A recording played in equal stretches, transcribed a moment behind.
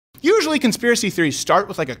Usually conspiracy theories start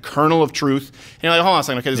with like a kernel of truth. And you're like, hold on a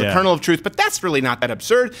second, okay, there's a kernel of truth, but that's really not that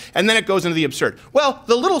absurd. And then it goes into the absurd. Well,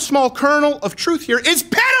 the little small kernel of truth here is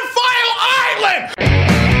Pedophile Island!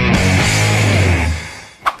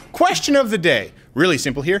 Question of the day. Really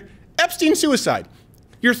simple here. Epstein suicide.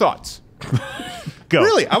 Your thoughts? Go.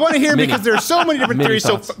 Really, I want to hear because there are so many different theories.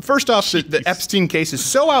 So first off, the Epstein case is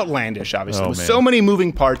so outlandish, obviously, with so many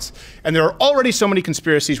moving parts, and there are already so many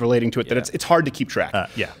conspiracies relating to it that it's hard to keep track.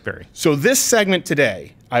 Yeah, very. So this segment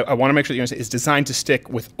today, I want to make sure that you understand, is designed to stick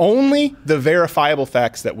with only the verifiable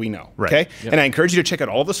facts that we know, okay? Yep. And I encourage you to check out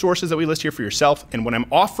all the sources that we list here for yourself, and when I'm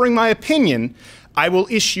offering my opinion, I will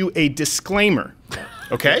issue a disclaimer,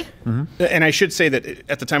 okay? And I should say that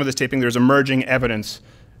at the time of this taping, there's emerging evidence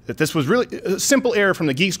that this was really a simple error from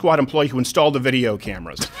the Geek Squad employee who installed the video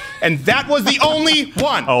cameras. And that was the only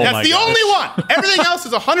one. That's the only one. Everything else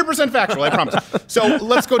is 100% factual, I promise. So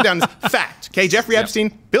let's go down this fact. Okay, Jeffrey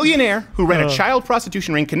Epstein, billionaire who ran a child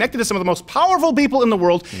prostitution ring, connected to some of the most powerful people in the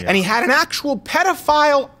world, and he had an actual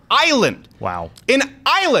pedophile island. Wow. An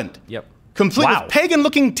island. Yep. Complete with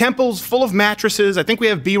pagan-looking temples full of mattresses. I think we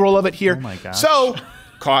have B-roll of it here. Oh my gosh. So,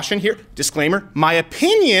 caution here, disclaimer, my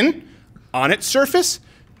opinion on its surface,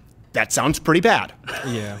 that sounds pretty bad.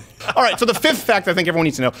 Yeah. All right, so the fifth fact I think everyone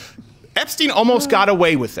needs to know. Epstein almost got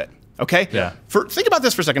away with it, okay? Yeah. Think about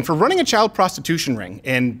this for a second. For running a child prostitution ring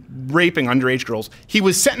and raping underage girls, he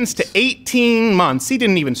was sentenced to 18 months. He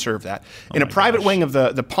didn't even serve that. In a private wing of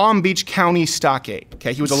the Palm Beach County stockade,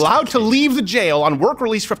 okay? He was allowed to leave the jail on work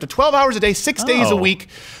release for up to 12 hours a day, 6 days a week.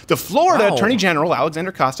 The Florida Attorney General,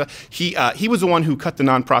 Alexander Costa, he was the one who cut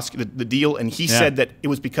the deal, and he said that it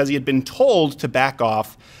was because he had been told to back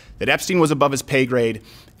off, that Epstein was above his pay grade.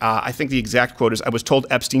 I think the exact quote is, I was told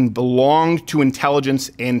Epstein belonged to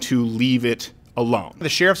intelligence and to leave it alone. The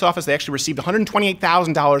sheriff's office, they actually received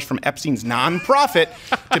 $128,000 from Epstein's nonprofit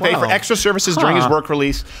to pay for extra services during his work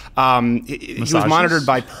release. He was monitored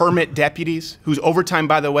by permit deputies, whose overtime,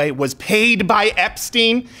 by the way, was paid by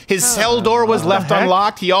Epstein. His cell door was left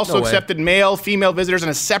unlocked. He also accepted male, female visitors in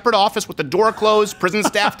a separate office with the door closed. Prison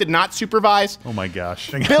staff did not supervise. Oh my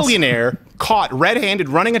gosh. Billionaire caught red-handed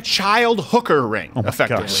running a child hooker ring,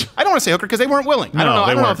 effectively. Gosh. I don't want to say hooker because they weren't willing. I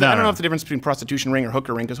don't know if the difference between prostitution ring or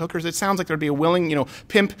hooker ring, because hookers, it sounds like there'd be a willing,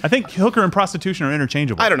 pimp. I think hooker and prostitution are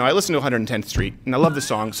interchangeable. I don't know. I listen to 110th Street, and I love the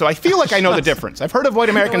song, so I feel like I know the difference. I've heard of white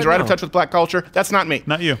Americans are out of touch with black culture. That's not me.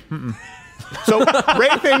 Not you. So,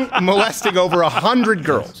 raping, molesting over 100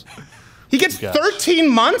 girls. He gets 13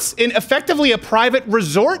 months in effectively a private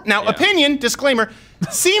resort. Now, opinion, disclaimer,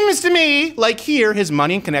 seems to me like here his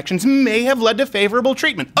money and connections may have led to favorable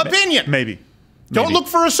treatment. Opinion. Maybe. Don't look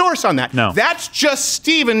for a source on that. No. That's just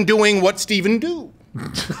Steven doing what Steven do.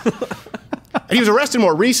 And he was arrested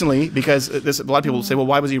more recently because a lot of people will say, well,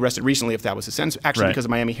 why was he arrested recently if that was his sentence? Actually, because the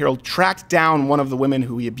Miami Herald tracked down one of the women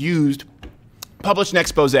who he abused, published an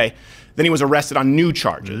expose, then he was arrested on new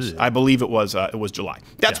charges. I believe it was July.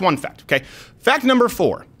 That's one fact, okay? Fact number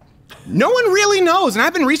 4. No one really knows, and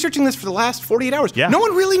I've been researching this for the last 48 hours. No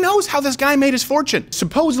one really knows how this guy made his fortune.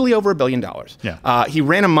 Supposedly over $1 billion. He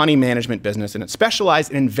ran a money management business, and it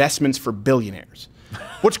specialized in investments for billionaires.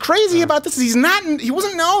 What's crazy about this is he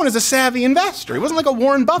wasn't known as a savvy investor. He wasn't like a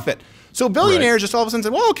Warren Buffett. So billionaires just all of a sudden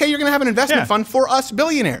said, well, okay, you're going to have an investment fund for us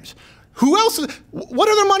billionaires. Who else? What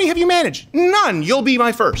other money have you managed? None. You'll be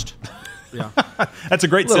my first. That's a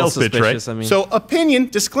great sales pitch, right? I mean. So opinion,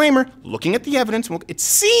 disclaimer, looking at the evidence, it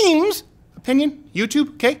seems, opinion,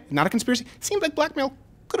 YouTube, okay, not a conspiracy, it seems like blackmail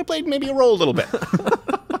could have played maybe a role a little bit.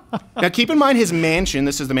 Now keep in mind his mansion,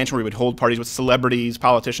 this is the mansion where he would hold parties with celebrities,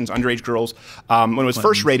 politicians, underage girls. When it was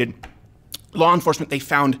first raided, law enforcement, they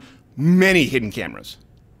found many hidden cameras.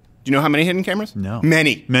 Do you know how many hidden cameras? No.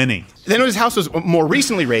 Many. Many. Then when his house was more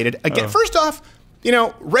recently raided, again, first off,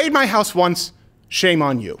 raid my house once, shame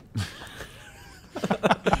on you.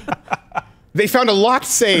 They found a locked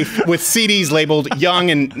safe with CDs labeled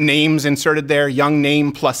Young and names inserted there, Young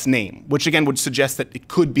name plus name, which again would suggest that it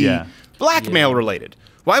could be blackmail related.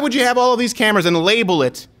 Why would you have all of these cameras and label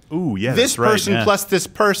it this person plus this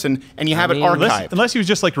person, and you have it archived? Unless he was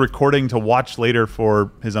just like recording to watch later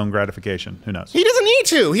for his own gratification. Who knows? He doesn't need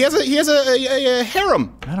to. He has a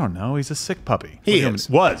harem. I don't know. He's a sick puppy. He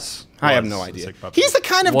was. I have no idea. He's the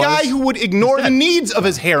kind of guy who would ignore the needs of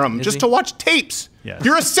his harem just to watch tapes.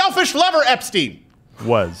 You're a selfish lover, Epstein.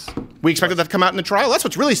 We expected that to come out in the trial. That's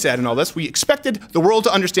what's really sad in all this. We expected the world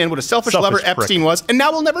to understand what a selfish lover Epstein was, and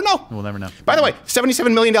now we'll never know. We'll never know. By the way,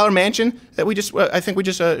 $77 million mansion that I think we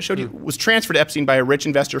just showed you was transferred to Epstein by a rich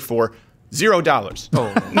investor for $0.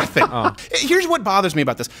 Oh, nothing. Here's what bothers me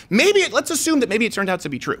about this. Let's assume that maybe it turned out to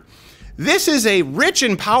be true. This is a rich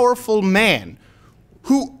and powerful man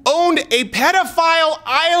who a pedophile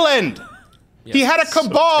island. Yeah, he had a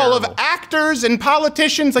cabal of terrible. actors and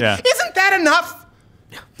politicians. Like, isn't that enough?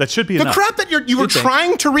 That should be The enough. crap that you were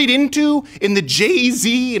trying to read into in the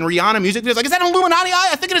Jay-Z and Rihanna music videos, like, is that Illuminati?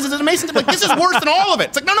 I think it is. It's amazing. Like, this is worse than all of it.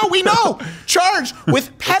 It's like, no, we know. Charged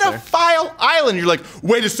with pedophile island. You're like,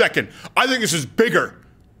 wait a second. I think this is bigger.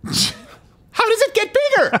 How does it get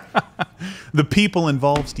bigger? The people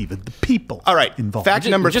involved, Steven. The people. All right. Involved. Fact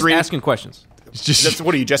number just 3. asking questions.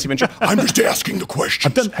 What are you, Jesse Ventura? I'm just asking the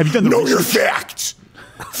questions. have you done the Know your research? facts.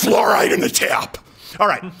 Fluoride in the tap. All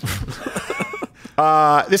right.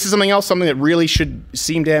 This is something that really should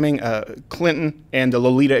seem damning. Clinton and the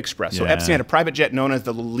Lolita Express. So Yeah. Epstein had a private jet known as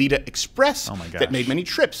the Lolita Express Oh my gosh. that made many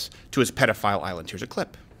trips to his pedophile island. Here's a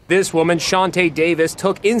clip. This woman, Shantae Davis,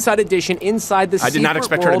 took Inside Edition inside the I did not secret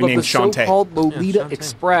expect her to world be of the named Shantae. so-called Lolita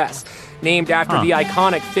Express, named after the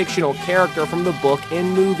iconic fictional character from the book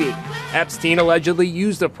and movie. Epstein allegedly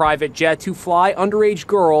used a private jet to fly underage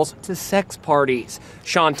girls to sex parties.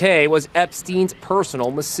 Shantae was Epstein's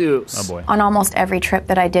personal masseuse. Oh boy. On almost every trip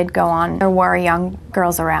that I did go on, there were young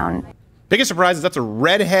girls around. Biggest surprise is that's a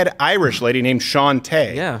redhead Irish lady named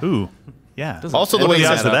Shantae. Yeah. Ooh. Yeah. Also, the What way are he the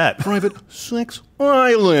says odds of that. private sex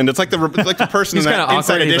island. It's like the person in He's that kinda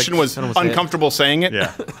Inside awkward. He's Edition like, was I don't wanna say it. uncomfortable saying it.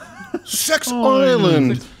 Yeah. Sex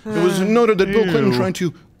Island. It was noted that Bill Clinton tried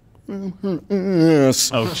to.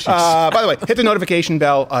 Yes. Oh, jeez. By the way, hit the notification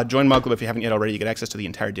bell. Join Mug Club if you haven't yet already. You get access to the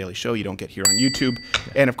entire daily show you don't get here on YouTube.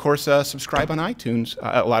 And of course, subscribe on iTunes.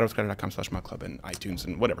 louderwithcrowder.com/Mug Club and iTunes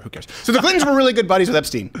and whatever. Who cares? So the Clintons were really good buddies with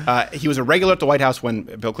Epstein. He was a regular at the White House when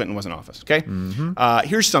Bill Clinton was in office. Okay.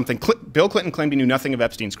 Here's something. Bill Clinton claimed he knew nothing of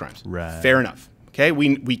Epstein's crimes. Right. Fair enough. Okay,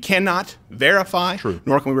 we cannot verify,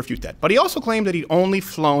 nor can we refute that. But he also claimed that he'd only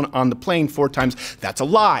flown on the plane 4 times. That's a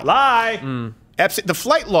lie. Lie. The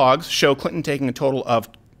flight logs show Clinton taking a total of,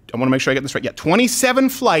 I want to make sure I get this right, 27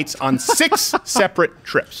 flights on 6 separate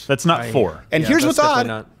trips. That's not 4. And Yeah, here's that's what's odd. definitely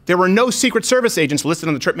not. There were no Secret Service agents listed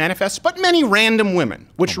on the trip manifests, but many random women,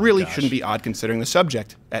 which really shouldn't be odd considering the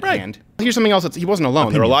subject at hand. Here's something else. He wasn't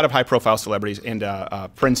alone. There were a lot of high-profile celebrities, and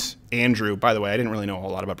Prince Andrew, by the way, I didn't really know a whole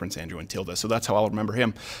lot about Prince Andrew until this, so that's how I'll remember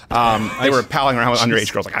him. They were palling around with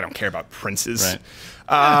underage girls. Like, I don't care about princes.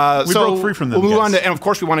 Right. We broke free from them, We'll move on guys. to, and of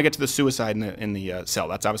course, we want to get to the suicide in the cell.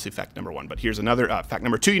 That's obviously fact number 1. But here's another fact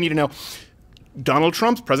number 2 you need to know.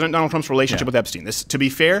 President Donald Trump's relationship with Epstein. This, to be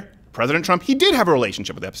fair, President Trump, he did have a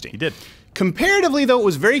relationship with Epstein. He did. Comparatively, though, it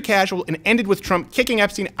was very casual and ended with Trump kicking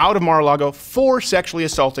Epstein out of Mar-a-Lago for sexually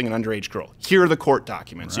assaulting an underage girl. Here are the court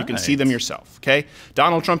documents. You can see them yourself, okay?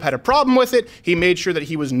 Donald Trump had a problem with it. He made sure that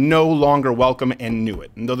he was no longer welcome and knew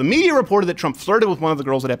it. And though the media reported that Trump flirted with one of the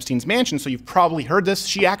girls at Epstein's mansion, so you've probably heard this,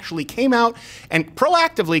 she actually came out and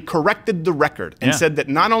proactively corrected the record and said that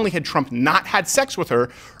not only had Trump not had sex with her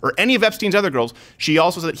or any of Epstein's other girls, she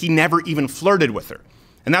also said that he never even flirted with her.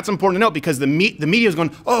 And that's important to note because the media is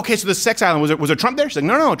going, oh, okay, so the sex island, was there Trump there? She's like,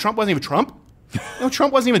 no, Trump wasn't even Trump. No,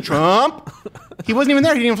 Trump wasn't even Trump. He wasn't even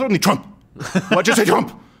there. He didn't even flirt with me. Trump. What, just say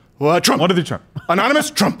Trump. What, Trump? What did they Trump?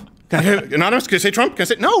 Anonymous, Trump. Anonymous, can I say Trump? Can I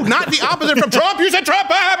say, no, not the opposite from Trump. You said Trump.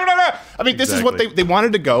 I mean, this is what they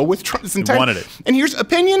wanted to go with Trump this entire. They wanted it. And here's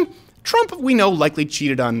opinion. Trump, we know, likely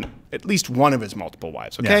cheated on at least one of his multiple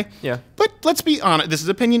wives, okay? Yeah. But let's be honest, this is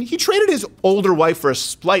opinion. He traded his older wife for a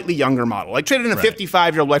slightly younger model. Like traded in a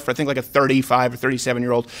 55-year-old wife for I think like a 35 or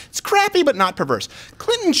 37-year-old. It's crappy but not perverse.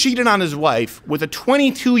 Clinton cheated on his wife with a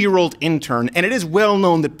 22-year-old intern, and it is well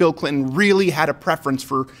known that Bill Clinton really had a preference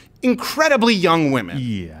for incredibly young women.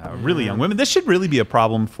 Yeah, really young women. This should really be a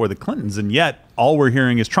problem for the Clintons, and yet all we're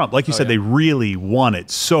hearing is Trump. Like you said, they really want it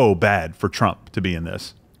so bad for Trump to be in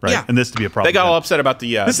this. Right? Yeah. And this to be a problem. They got all upset about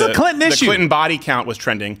the This is a Clinton issue. The Clinton body count was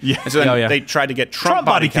trending. Yeah. And so then Oh, yeah. they tried to get Trump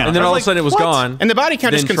body count. And then I was all of like, a sudden it was what? gone. And the body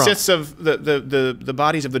count just Then Trump. consists of the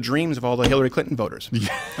bodies of the dreams of all the Hillary Clinton voters.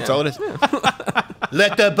 That's all it is.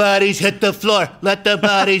 Let the bodies hit the floor. Let the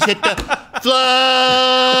bodies hit the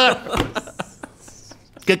floor.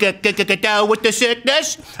 Get down with the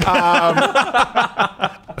sickness.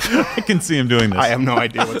 I can see him doing this. I have no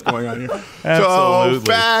idea what's going on here. Absolutely.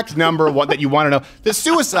 So, fact number 1 that you want to know. The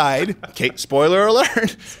suicide, okay, spoiler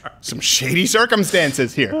alert, some shady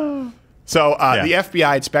circumstances here. So the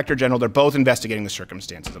FBI, Inspector General, they're both investigating the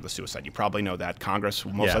circumstances of the suicide. You probably know that. Congress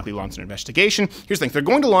will most likely launch an investigation. Here's the thing. They're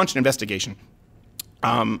going to launch an investigation.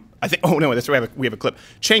 I think, oh, no, that's why we have a clip.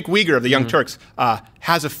 Cenk Uygur of the Young Turks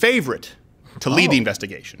has a favorite to lead the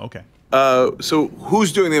investigation. Okay. So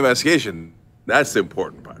who's doing the investigation? That's the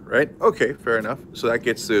important part, right? Okay, fair enough. So that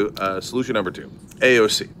gets to solution number 2,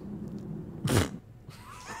 AOC.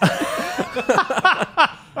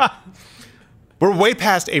 We're way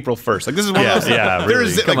past April 1st. Like this is one of those. Yeah,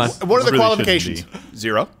 There's really. like, Come on. what are the Really qualifications? shouldn't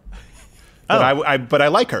 0. but I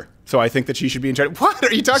like her, so I think that she should be in charge. What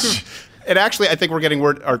are you talking about? And actually, I think we're getting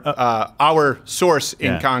word. Our source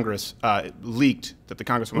in Congress leaked that the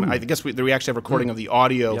congresswoman. I guess we actually have a recording of the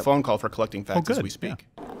audio phone call for collecting facts as we speak.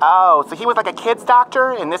 Yeah. Oh, so he was like a kid's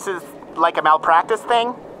doctor, and this is like a malpractice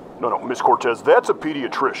thing? No, Miss Cortez, that's a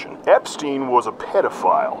pediatrician. Epstein was a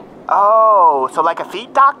pedophile. Oh, so like a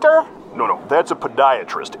feet doctor? No, that's a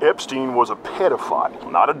podiatrist. Epstein was a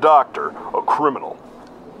pedophile, not a doctor, a criminal.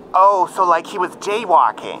 Oh, so like he was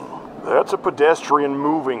jaywalking. That's a pedestrian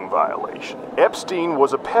moving violation. Epstein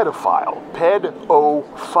was a pedophile.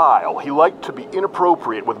 Pedophile. He liked to be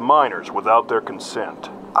inappropriate with minors without their consent.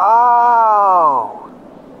 Oh.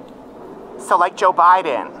 So like Joe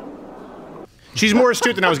Biden. She's more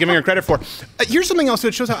astute than I was giving her credit for. Here's something else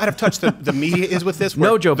that shows how out of touch the media is with this.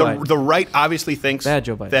 No Joe Biden. The right obviously thinks Bad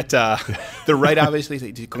Joe Biden. that the right obviously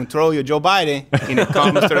thinks to control your Joe Biden.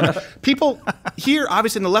 People here,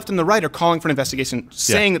 obviously, on the left and the right, are calling for an investigation,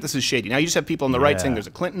 saying that this is shady. Now you just have people on the right saying there's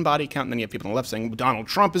a Clinton body count, and then you have people on the left saying Donald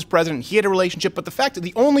Trump is president, he had a relationship. But the fact that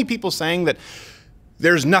the only people saying that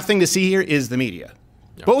there's nothing to see here is the media.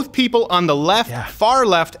 Both people on the left, far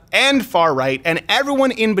left, and far right, and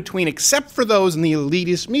everyone in between, except for those in the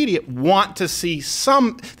elitist media, want to see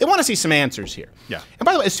some answers here. Yeah. And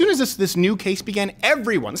by the way, as soon as this new case began,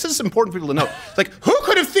 everyone, this is important for people to know, like, who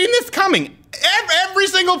could have seen this coming? Every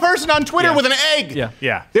single person on Twitter with an egg.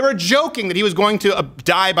 Yeah. They were joking that he was going to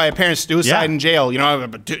die by apparent suicide in jail,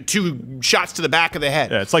 2 shots to the back of the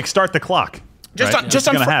head. Yeah, it's like start the clock.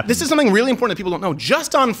 This is something really important that people don't know.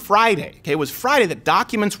 Just on Friday, it was Friday that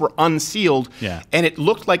documents were unsealed, and it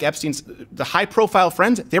looked like the high-profile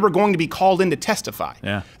friends, they were going to be called in to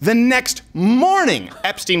testify. The next morning,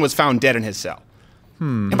 Epstein was found dead in his cell.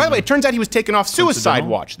 And by the way, it turns out he was taken off suicide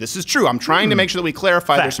watch. This is true. I'm trying to make sure that we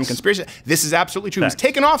clarify there's some conspiracy. This is absolutely true. He was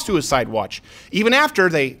taken off suicide watch, even after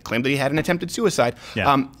they claimed that he had an attempted suicide.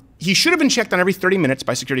 He should have been checked on every 30 minutes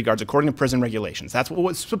by security guards according to prison regulations. That's what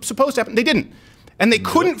was supposed to happen. They didn't. And they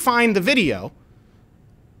couldn't find the video.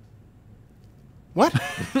 What?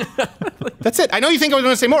 That's it. I know you think I was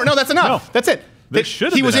going to say more. No, that's enough. No, that's it.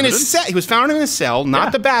 He was in his cell. He was found in his cell,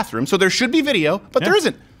 not the bathroom. So there should be video, but there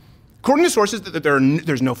isn't. According to sources,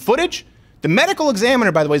 there's no footage. The medical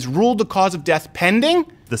examiner, by the way, has ruled the cause of death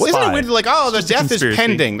pending. Isn't it weird? Like, the death is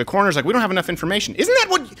pending. The coroner's like, we don't have enough information. Isn't that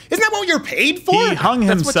what you're paid for? He hung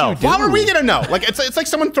himself. How are we gonna know? Like, it's like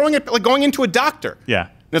someone going into a doctor. Yeah.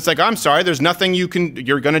 And it's like, I'm sorry, there's nothing you're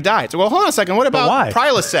gonna die. It's like, well, hold on a second. What about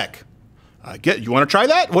Prilosec? You want to try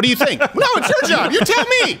that? What do you think? No, it's your job. You tell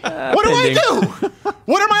me. What do I do?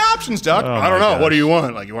 What are my options, Doc? I don't know. What do you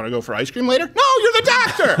want? Like, you want to go for ice cream later? No, you're the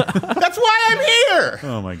doctor. That's why I'm here.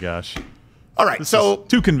 Oh my gosh. All right, so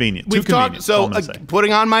too convenient. We've talked. So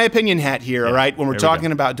putting on my opinion hat here. All right, when we're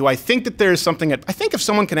talking about, do I think that there's something? I think if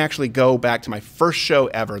someone can actually go back to my first show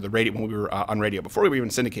ever, the radio when we were on radio before we were even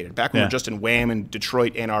syndicated, back when we were just in Wham in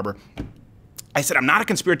Detroit, Ann Arbor. I said, I'm not a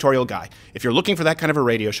conspiratorial guy. If you're looking for that kind of a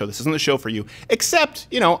radio show, this isn't the show for you. Except,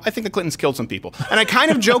 I think the Clintons killed some people. And I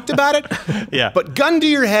kind of joked about it. But gun to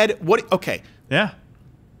your head, okay. Yeah.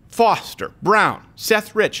 Foster, Brown,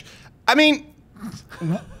 Seth Rich. I mean,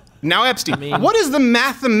 now Epstein. What is the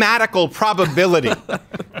mathematical probability?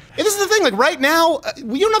 This is the thing. Like right now,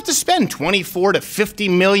 we don't have to spend 24 to 50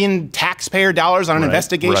 million taxpayer dollars on an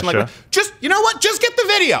investigation like that. Just, you know what? Just get the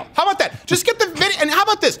video. How about that? Just get the video. And how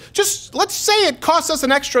about this? Just let's say it costs us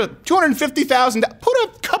an extra $250,000. Put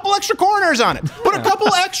a couple extra coroners on it. Put a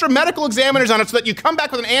couple extra medical examiners on it so that you come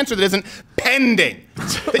back with an answer that isn't pending.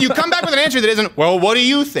 That you come back with an answer that isn't, well, what do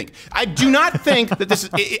you think? I do not think that this is,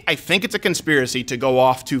 I think it's a conspiracy to go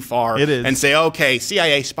off too far and say, okay,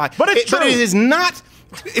 CIA spy. But it's true. But it is not.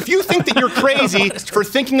 If you think that you're crazy for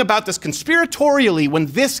thinking about this conspiratorially, when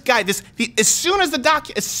this guy, as soon as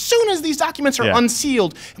these documents are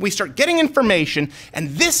unsealed, and we start getting information, and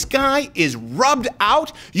this guy is rubbed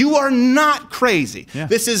out, you are not crazy.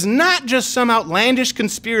 This is not just some outlandish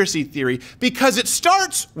conspiracy theory, because it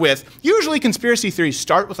starts with, usually conspiracy theories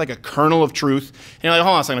start with like a kernel of truth, and you're like,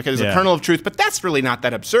 hold on a second, okay, there's a kernel of truth, but that's really not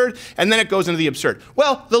that absurd, and then it goes into the absurd.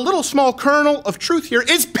 Well, the little small kernel of truth here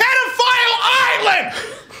is Pedophile Island!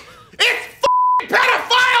 It's f***ing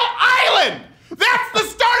Pedophile Island! That's the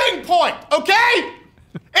starting point, okay?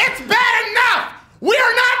 It's bad enough! We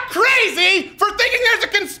are not crazy for thinking there's a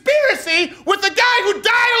conspiracy with the guy who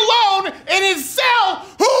died alone in his cell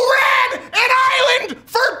who ran an island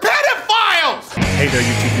for pedophiles! Hey there,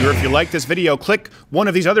 YouTube viewer. If you like this video, click one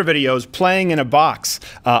of these other videos playing in a box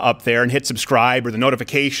up there and hit subscribe or the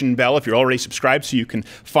notification bell if you're already subscribed so you can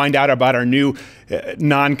find out about our new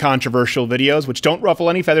non-controversial videos, which don't ruffle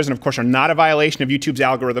any feathers and, of course, are not a violation of YouTube's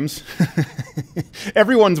algorithms.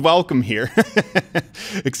 Everyone's welcome here.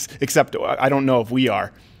 Except I don't know if we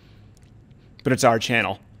are. But it's our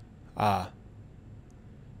channel. I'm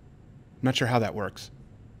not sure how that works.